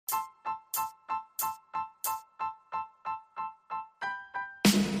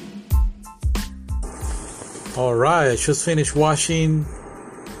Alright, I just finished watching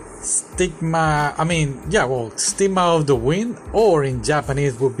Stigma of the Wind, or in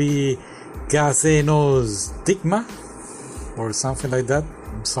Japanese would be Gaze no Stigma, or something like that.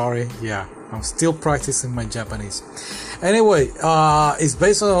 I'm sorry, I'm still practicing my Japanese. Anyway, it's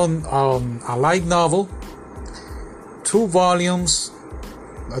based on a light novel, 2 volumes,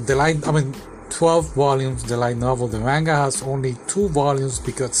 12 volumes, the light novel. The manga has only 2 volumes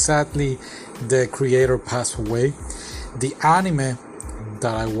because sadly the creator passed away. The anime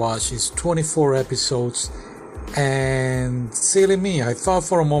that I watched is 24 episodes, and silly me, I thought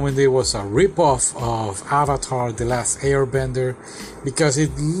for a moment it was a rip-off of Avatar The Last Airbender because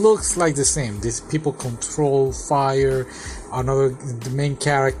it looks like the same. These people control fire, the main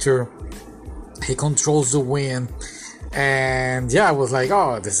character, he controls the wind, and I was like,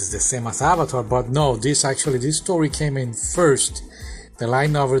 oh, this is the same as Avatar, but no, this story came in first. The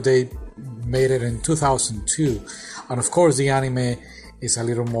light novel, they made it in 2002, and of course the anime is a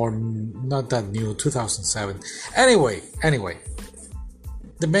little more, not that new, 2007. Anyway,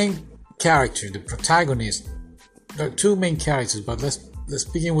 the main character, the protagonist, there are 2 main characters, but let's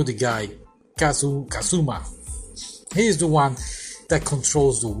begin with the guy, Kazuma. He is the one that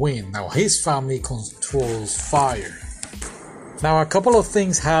controls the wind. Now his family controls fire. Now a couple of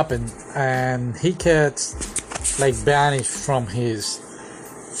things happen, and he gets banished from his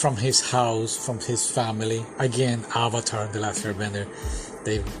house, from his family. Again, Avatar The Last Airbender,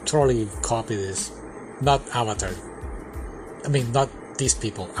 they totally copy this. Not Avatar, not these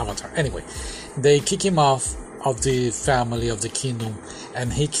people, Avatar. Anyway, they kick him off of the family, of the kingdom,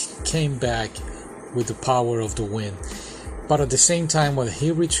 and he came back with the power of the wind. But at the same time, when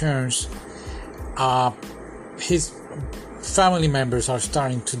he returns, his family members are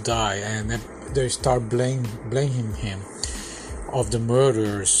starting to die, and they start blaming him of the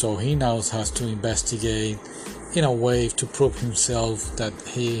murder. So he now has to investigate in a way to prove himself that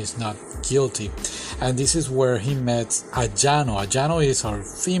he is not guilty. And this is where he met Ayano. Ayano is our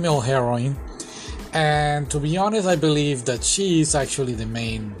female heroine, and to be honest, I believe that she is actually the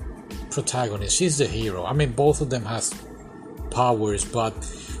main protagonist. She's the hero. Both of them has powers, but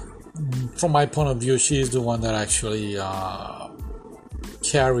from my point of view, she is the one that actually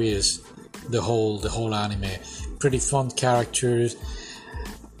carries the whole anime. Pretty fun characters.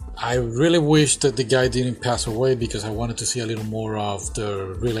 I really wish that the guy didn't pass away because I wanted to see a little more of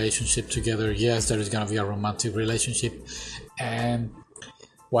the relationship together. Yes, there is gonna be a romantic relationship, and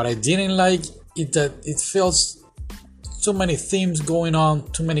what I didn't like is that it feels too many themes going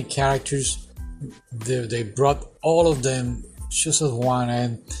on, too many characters. They brought all of them just as one,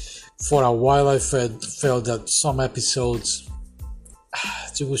 and for a while I felt that some episodes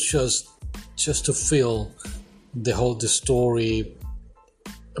it was just to feel the story.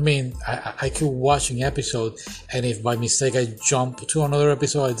 I could watch an episode, and if by mistake I jump to another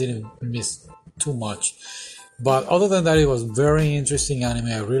episode, I didn't miss too much. But other than that, it was very interesting anime.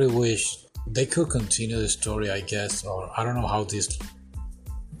 I really wish they could continue the story, I guess, or I don't know how these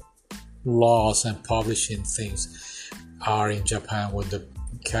laws and publishing things are in Japan when the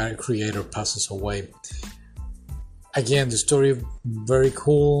creator passes away. Again, the story very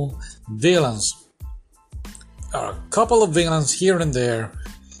cool. Villains, a couple of villains here and there,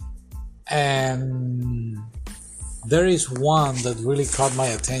 and there is one that really caught my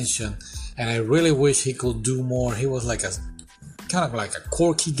attention, and I really wish he could do more. He was kind of like a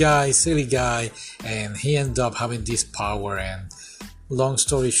quirky guy, silly guy, and he ended up having this power, and long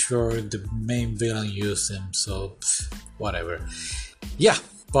story short, the main villain used him, so whatever.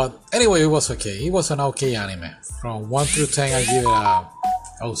 But anyway, it was okay. It was an okay anime. From 1 through 10, I give it a...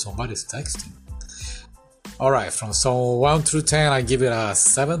 Oh, somebody's texting. Alright, from 1 through 10, I give it a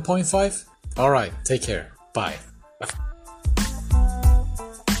 7.5. Alright, take care. Bye.